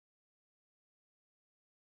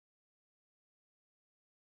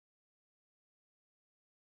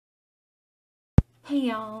Hey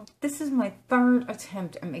y'all, this is my third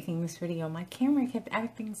attempt at making this video. My camera kept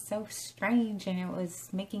acting so strange and it was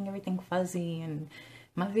making everything fuzzy, and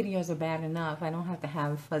my videos are bad enough. I don't have to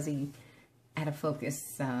have fuzzy out of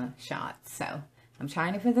focus shots. So I'm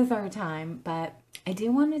trying it for the third time, but I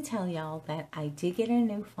did want to tell y'all that I did get a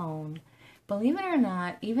new phone. Believe it or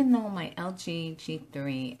not, even though my LG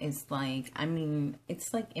G3 is like,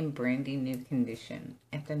 it's like in brandy new condition.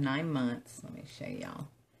 After 9 months, let me show y'all.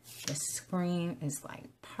 The screen is like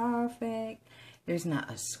perfect. There's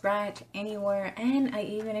not a scratch anywhere. And I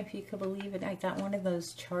even, if you could believe it, I got one of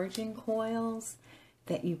those charging coils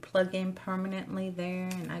that you plug in permanently there.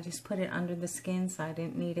 And I just put it under the skin so I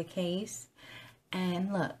didn't need a case.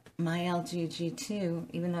 And look, my LG G2,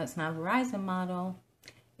 even though it's not a Verizon model,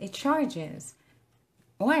 it charges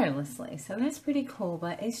wirelessly. So that's pretty cool.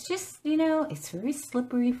 But it's just, it's a very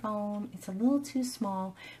slippery phone. It's a little too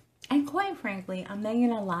small. And quite frankly, I'm not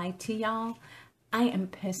gonna lie to y'all, I am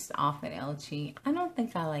pissed off at LG. I don't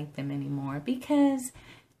think I like them anymore because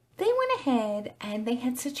they went ahead and they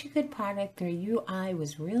had such a good product. Their UI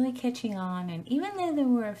was really catching on, and even though there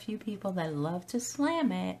were a few people that loved to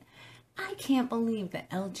slam it, I can't believe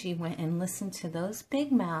that LG went and listened to those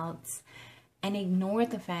big mouths and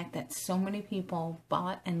ignored the fact that so many people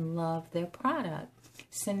bought and loved their product.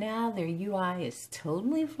 So now their UI is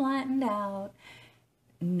totally flattened out.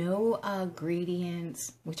 No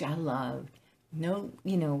gradients, which I love. No,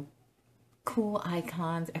 cool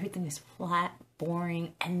icons. Everything is flat,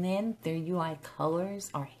 boring. And then their UI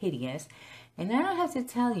colors are hideous. And I don't have to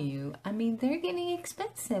tell you, they're getting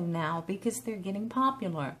expensive now because they're getting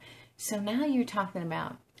popular. So now you're talking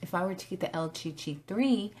about, if I were to get the LG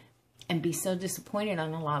G3 and be so disappointed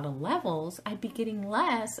on a lot of levels, I'd be getting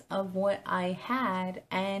less of what I had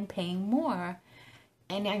and paying more.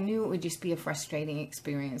 And I knew it would just be a frustrating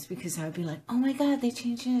experience because I would be like, oh my God, they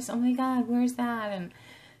changed this. Oh my God, where's that? And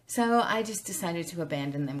so I just decided to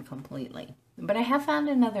abandon them completely. But I have found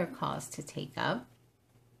another cause to take up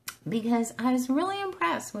because I was really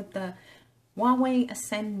impressed with the Huawei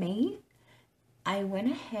Ascend Mate. I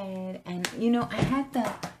went ahead and, I had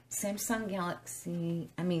the Samsung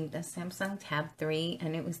the Samsung Tab 3,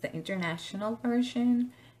 and it was the international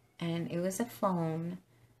version, and it was a phone,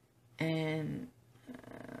 and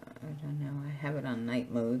I don't know, I have it on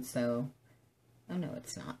night mode, so, oh no,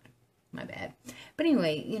 it's not, my bad. But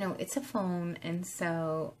anyway, it's a phone, and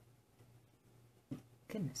so,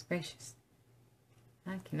 goodness gracious,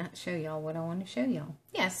 I cannot show y'all what I want to show y'all.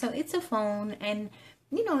 Yeah, so it's a phone, and,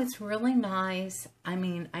 it's really nice. I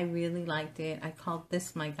really liked it. I called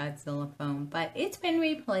this my Godzilla phone, but it's been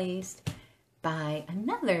replaced by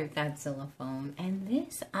another Godzilla phone, and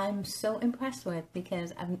this I'm so impressed with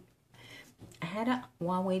because I had a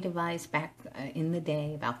Huawei device back in the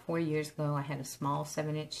day, about 4 years ago. I had a small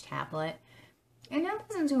 7-inch tablet, and I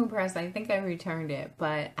wasn't too impressed. I think I returned it,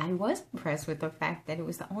 but I was impressed with the fact that it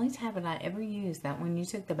was the only tablet I ever used that when you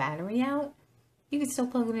took the battery out, you could still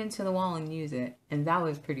plug it into the wall and use it, and that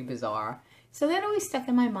was pretty bizarre. So that always stuck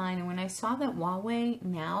in my mind, and when I saw that Huawei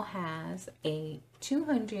now has a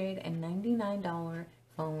 $299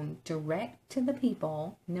 phone direct to the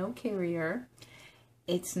people, no carrier,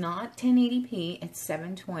 it's not 1080p, it's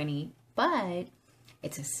 720, but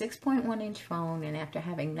it's a 6.1-inch phone, and after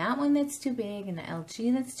having that one that's too big and the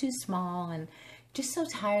LG that's too small, and just so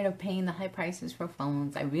tired of paying the high prices for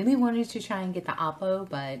phones, I really wanted to try and get the Oppo,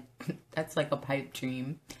 but that's like a pipe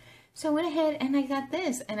dream. So I went ahead and I got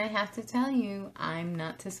this, and I have to tell you, I'm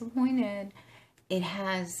not disappointed. It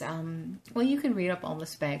has, well, you can read up all the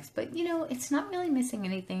specs, but it's not really missing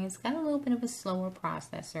anything. It's got a little bit of a slower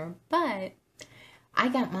processor, but I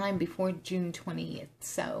got mine before June 20th,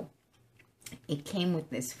 so it came with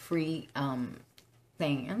this free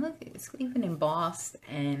thing. And look, it's even embossed,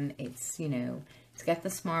 and it's, it's got the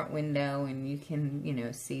smart window, and you can,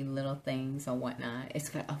 see little things or whatnot. It's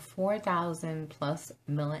got a 4,000 plus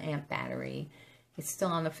milliamp battery. It's still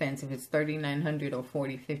on the fence if it's 3,900 or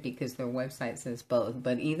 4050 because their website says both.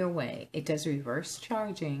 But either way, it does reverse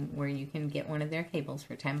charging where you can get one of their cables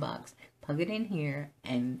for 10 bucks, plug it in here,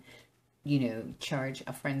 and charge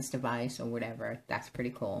a friend's device or whatever. That's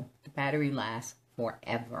pretty cool. The battery lasts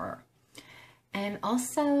forever. And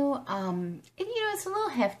also, it's a little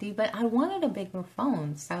hefty, but I wanted a bigger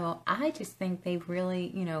phone. So I just think they've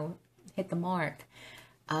really, hit the mark.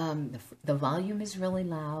 The volume is really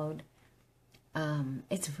loud.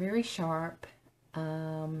 It's very sharp.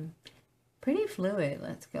 Pretty fluid.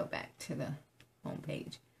 Let's go back to the home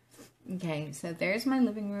page. Okay, so there's my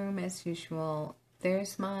living room as usual.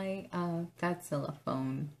 There's my Godzilla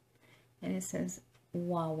phone, and it says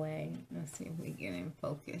Huawei. Let's see if we get in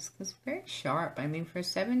focus, because very sharp. I mean, for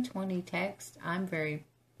 720 text, I'm very,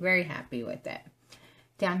 very happy with that.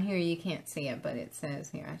 Down here, you can't see it, but it says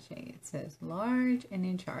here, I'll show you. It says large and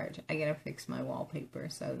in charge. I gotta fix my wallpaper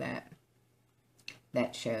so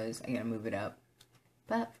that shows. I gotta move it up.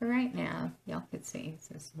 But for right now, y'all can see it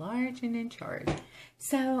says large and in charge.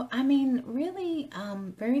 So, I mean, really,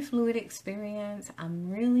 very fluid experience. I'm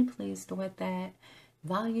really pleased with that.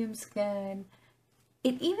 Volume's good.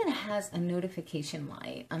 It even has a notification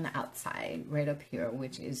light on the outside right up here,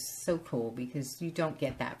 which is so cool because you don't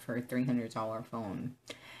get that for a $300 phone.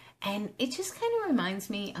 And it just kind of reminds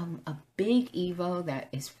me of a big Evo that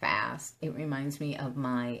is fast. It reminds me of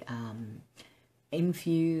my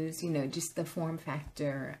Infuse, you know, just the form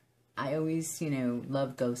factor. I always, you know,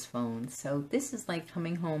 love those phones. So this is like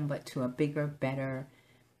coming home, but to a bigger, better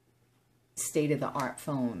state-of-the-art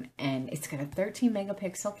phone. And it's got a 13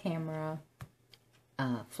 megapixel camera.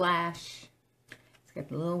 Flash. It's got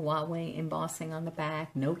the little Huawei embossing on the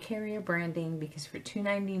back. No carrier branding, because for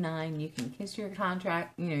 $299 you can kiss your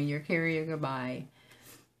contract, you know, your carrier goodbye.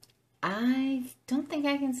 I don't think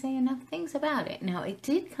I can say enough things about it. Now, it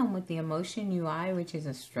did come with the Emotion UI, which is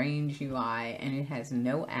a strange UI, and it has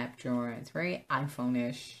no app drawer. It's very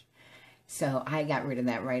iPhone-ish. So I got rid of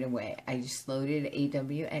that right away. I just loaded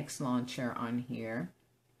AWX Launcher on here,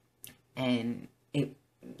 and it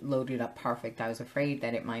loaded up perfect. I was afraid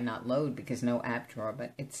that it might not load because no app drawer,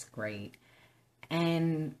 but it's great.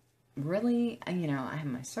 And really, you know, I have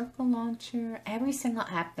my Circle Launcher. Every single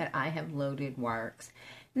app that I have loaded works.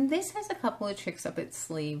 And this has a couple of tricks up its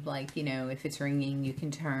sleeve, like, you know, if it's ringing, you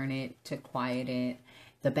can turn it to quiet it.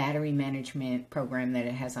 The battery management program that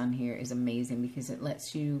it has on here is amazing because it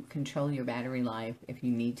lets you control your battery life if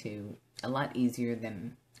you need to, a lot easier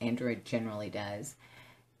than Android generally does.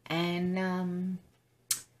 And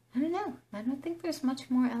I don't know. I don't think there's much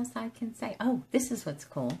more else I can say. Oh, this is what's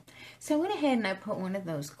cool. So I went ahead and I put one of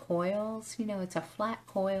those coils. You know, it's a flat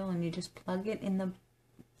coil and you just plug it in the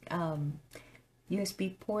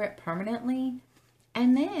USB port permanently.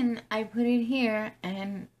 And then I put it here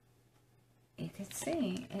and you can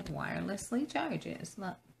see it wirelessly charges.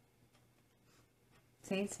 Look.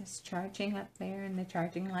 See, it says charging up there and the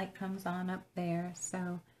charging light comes on up there.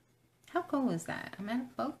 So how cool is that? I'm out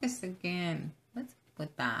of focus again. Let's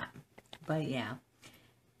with that. But yeah,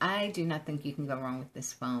 I do not think you can go wrong with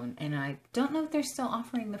this phone. And I don't know if they're still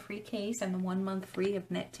offering the free case and the 1 month free of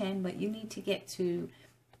Net 10, but you need to get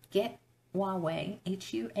Huawei,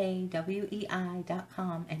 HUAWEI.com,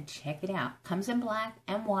 and check it out. Comes in black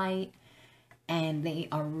and white, and they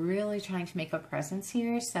are really trying to make a presence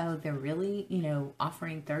here. So they're really, you know,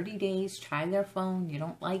 offering 30 days. Try their phone. You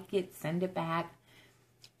don't like it, send it back.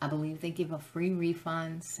 I believe they give a free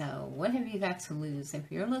refund. So what have you got to lose?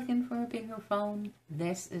 If you're looking for a bigger phone,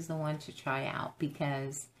 this is the one to try out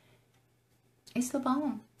because it's the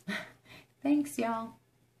bomb. Thanks, y'all.